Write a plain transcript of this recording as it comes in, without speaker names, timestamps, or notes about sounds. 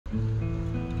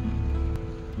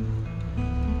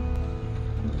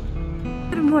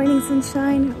morning,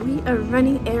 sunshine. We are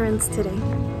running errands today.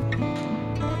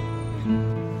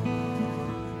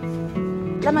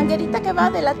 La manguerita que va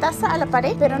de la taza a la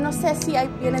pared, pero no sé si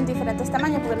vienen diferentes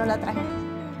tamaños porque no la traje.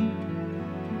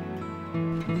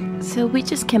 So we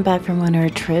just came back from one of our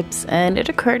trips, and it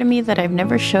occurred to me that I've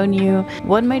never shown you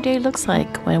what my day looks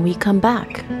like when we come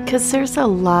back, because there's a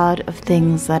lot of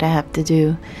things that I have to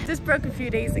do. This broke a few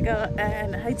days ago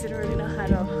and I didn't really know how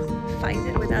to find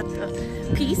it without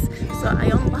the piece, so I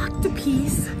unlocked the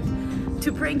piece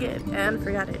to bring it and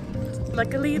forgot it.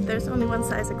 Luckily there's only one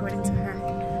size according to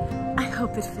her. I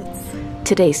hope it fits.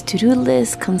 Today's to-do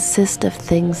list consists of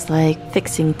things like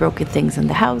fixing broken things in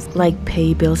the house, like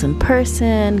pay bills in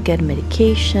person, get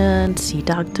medication, see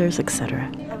doctors, etc.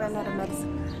 I ran out of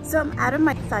medicine. So I'm out of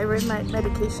my thyroid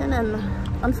medication, and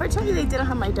unfortunately they didn't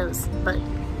have my dose, but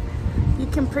you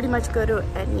can pretty much go to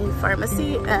any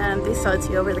pharmacy and they sell it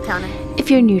to you over the counter. If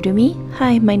you're new to me,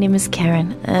 hi, my name is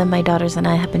Karen. My daughters and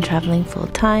I have been traveling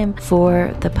full-time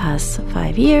for the past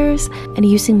 5 years and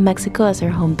using Mexico as our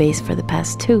home base for the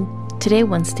past 2. Today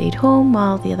one stayed home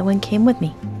while the other one came with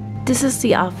me. This is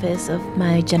the office of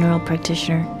my general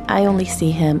practitioner. I only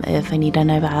see him if I need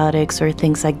antibiotics or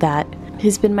things like that.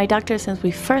 He's been my doctor since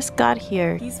we first got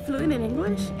here. He's fluent in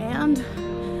English, and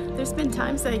there's been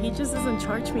times that he just doesn't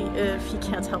charge me if he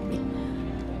can't help me,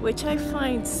 which I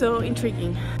find so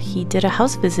intriguing. He did a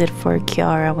house visit for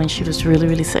Kiara when she was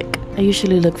really sick. I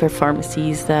usually look for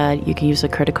pharmacies that you can use a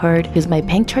credit card because my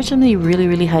bank charges me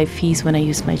really high fees when I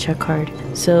use my check card.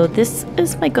 So this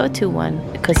is my go-to one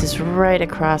because it's right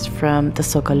across from the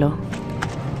Zocalo.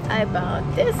 I bought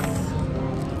this.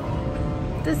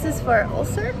 This is for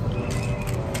ulcer.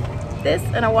 This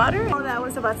and a water. Oh, that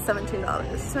was about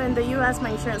 $17. So in the US my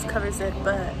insurance covers it,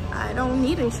 but I don't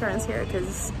need insurance here because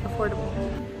it's affordable.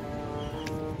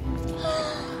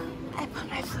 I put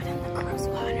my foot in the gross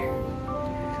water.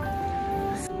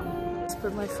 Just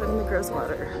put my foot in the gross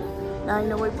water. Now I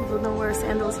know why people don't wear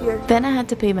sandals here. Then I had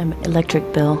to pay my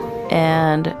electric bill,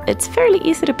 and it's fairly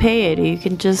easy to pay it. You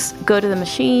can just go to the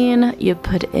machine, you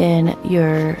put in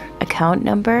your account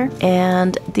number,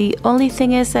 and the only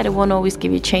thing is that it won't always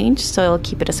give you change, so I'll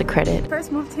keep it as a credit.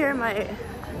 First moved here, my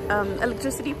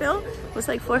electricity bill was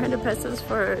like 400 pesos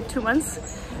for 2 months.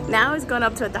 Now it's gone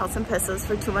up to 1,000 pesos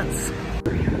for 2 months.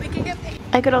 We can get paid.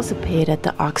 I could also pay it at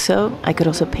the OXXO. I could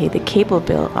also pay the cable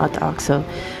bill at the OXXO,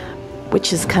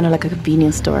 which is kind of like a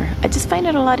convenience store. I just find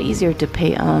it a lot easier to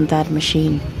pay on that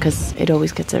machine because it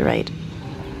always gets it right.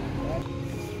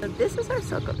 So this is our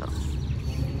Zocalo.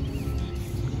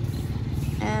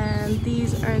 And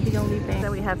these are the only banks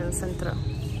that we have in Centro.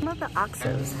 Some of the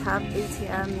OXXOs have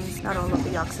ATMs, not all of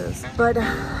the OXXOs, but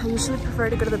I usually prefer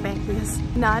to go to the bank because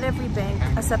not every bank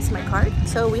accepts my card.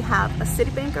 So we have a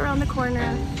Citibank around the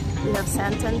corner, we have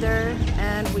Santander,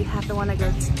 and we have the one I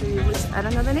go to, which I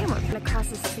don't know the name of. And across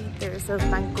the street there's a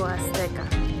Banco Azteca.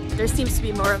 There seems to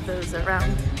be more of those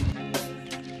around.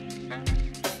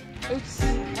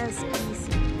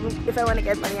 HSBC. If I want to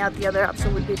get money out, the other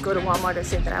option would be go to Walmart or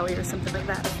Chedraui or something like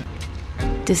that.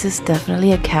 This is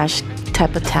definitely a cash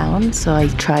type of town, so I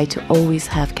try to always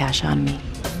have cash on me.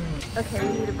 Okay,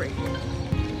 we need a break.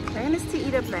 Plan is to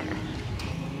eat up there.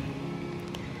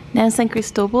 Now in San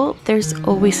Cristobal, there's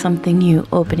always something new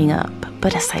opening up.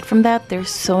 But aside from that, there's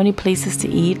so many places to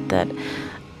eat that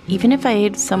even if I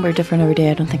ate somewhere different every day,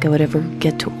 I don't think I would ever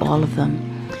get to all of them.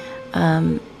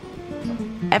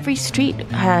 Every street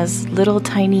has little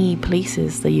tiny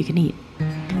places that you can eat.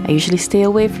 I usually stay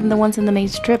away from the ones in the main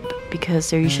strip because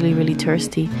they're usually really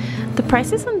touristy. The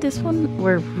prices on this one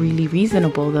were really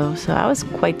reasonable though, so I was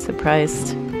quite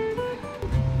surprised.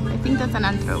 I think that's an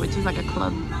antro, which is like a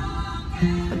club.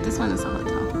 But this one is a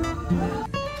hotel.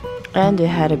 And it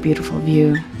had a beautiful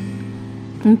view.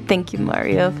 And thank you,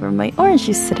 Mario, for my orange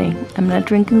juice today. I'm not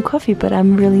drinking coffee, but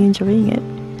I'm really enjoying it.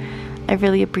 I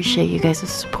really appreciate you guys'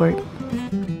 support.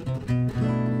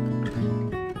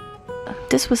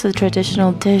 This was a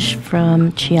traditional dish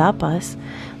from Chiapas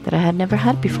that I had never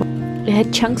had before. It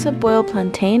had chunks of boiled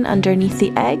plantain underneath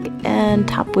the egg and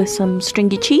topped with some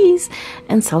stringy cheese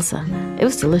and salsa. It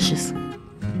was delicious.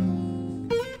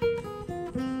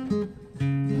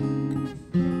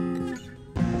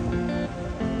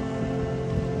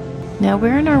 Now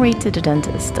we're on our way to the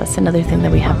dentist. That's another thing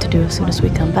that we have to do as soon as we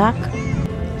come back.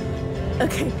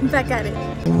 Okay, back at it.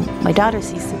 My daughter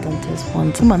sees the dentist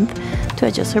once a month to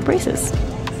adjust her braces.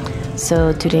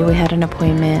 So today we had an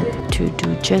appointment to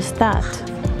do just that.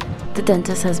 The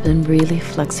dentist has been really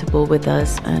flexible with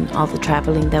us and all the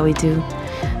traveling that we do.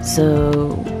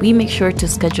 So we make sure to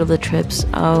schedule the trips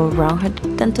around her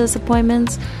dentist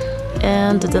appointments,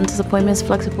 and the dentist appointment is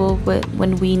flexible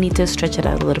when we need to stretch it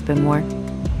out a little bit more.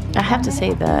 I have to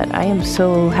say that I am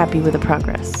so happy with the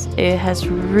progress. It has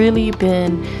really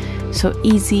been so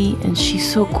easy, and she's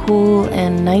so cool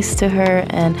and nice to her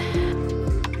and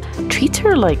treats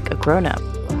her like a grown-up.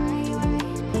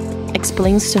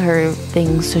 Explains to her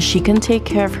things so she can take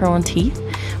care of her own teeth,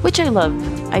 which I love.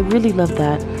 I really love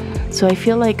that. So I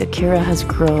feel like Akira has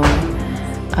grown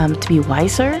to be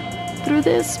wiser through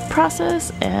this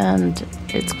process, and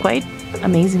it's quite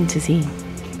amazing to see.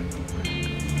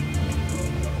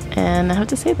 And I have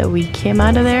to say that we came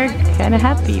out of there kind of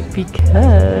happy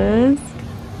because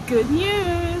good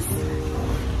news!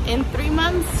 In 3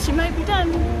 months she might be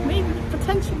done, maybe,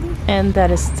 potentially. And that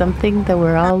is something that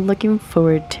we're all looking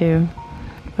forward to,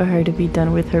 for her to be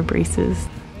done with her braces.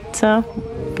 So,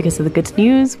 because of the good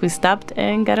news, we stopped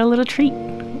and got a little treat.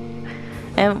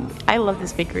 And I love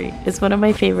this bakery. It's one of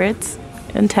my favorites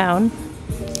in town.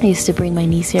 I used to bring my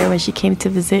niece here when she came to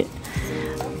visit.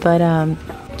 But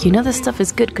you know this stuff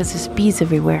is good because there's bees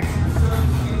everywhere.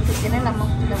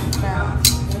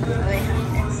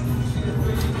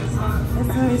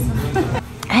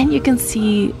 And you can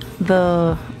see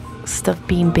the stuff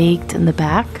being baked in the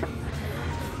back.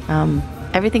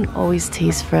 Everything always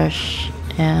tastes fresh,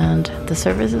 and the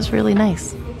service is really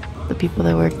nice. The people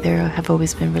that work there have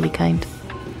always been really kind.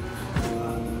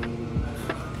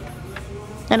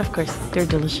 And of course, they're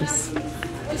delicious.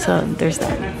 So there's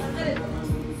that.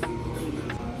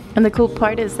 And the cool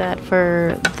part is that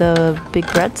for the big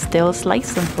breads, they'll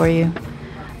slice them for you.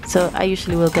 So I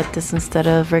usually will get this instead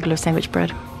of regular sandwich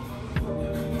bread.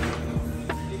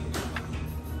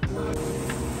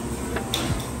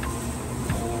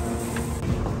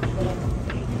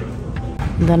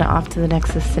 And then off to the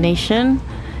next destination.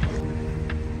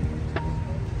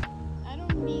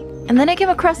 And then I came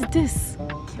across this.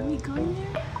 Can we go in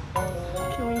there?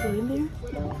 Can we go in there?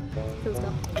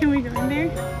 Can we go in there?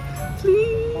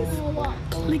 Please?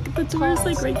 Like the door is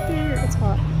like right there. It's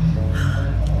hot.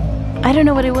 I don't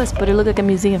know what it was, but it looked like a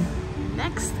museum.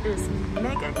 Next is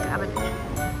Megacable.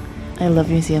 I love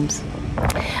museums.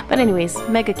 But anyways,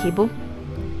 Megacable.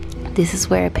 This is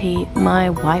where I pay my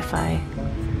Wi-Fi,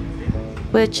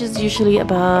 which is usually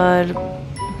about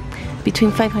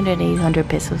between 500 and 800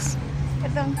 pesos.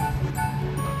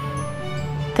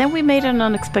 Then we made an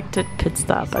unexpected pit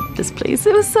stop at this place.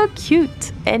 It was so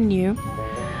cute and new.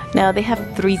 Now they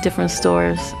have 3 different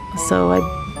stores,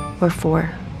 or 4.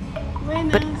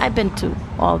 But I've been to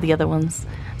all the other ones,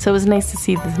 so it was nice to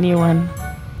see this new one.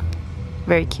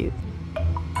 Very cute.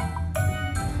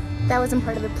 That wasn't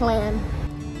part of the plan,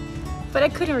 but I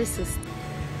couldn't resist.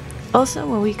 Also,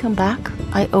 when we come back,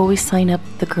 I always sign up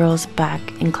the girls back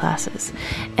in classes.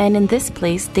 And in this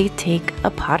place, they take a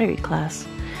pottery class.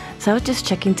 So I was just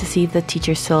checking to see if the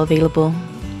teacher's still available,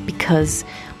 because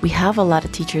we have a lot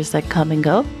of teachers that come and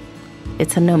go.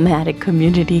 It's a nomadic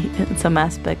community in some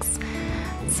aspects.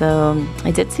 So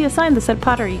I did see a sign that said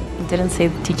pottery. It didn't say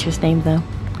the teacher's name though.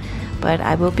 But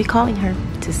I will be calling her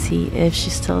to see if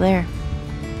she's still there.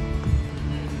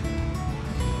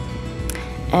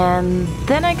 And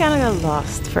then I kind of got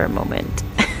lost for a moment.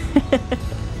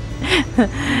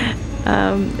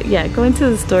 Yeah, going to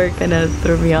the store kind of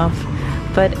threw me off.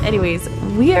 But anyways,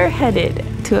 we are headed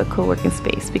to a co-working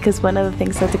space because one of the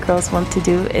things that the girls want to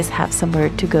do is have somewhere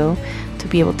to go to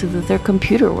be able to do their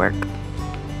computer work.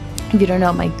 If you don't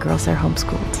know, my girls are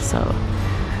homeschooled, so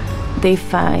they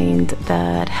find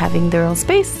that having their own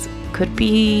space could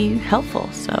be helpful.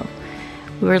 So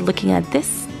we were looking at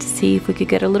this to see if we could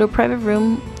get a little private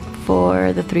room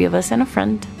for the 3 of us and a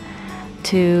friend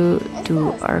to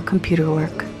do our computer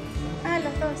work.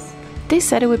 They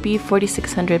said it would be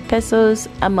 4,600 pesos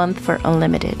a month for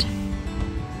unlimited.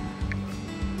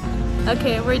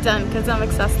 Okay, we're done because I'm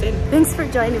exhausted. Thanks for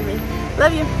joining me.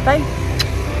 Love you. Bye.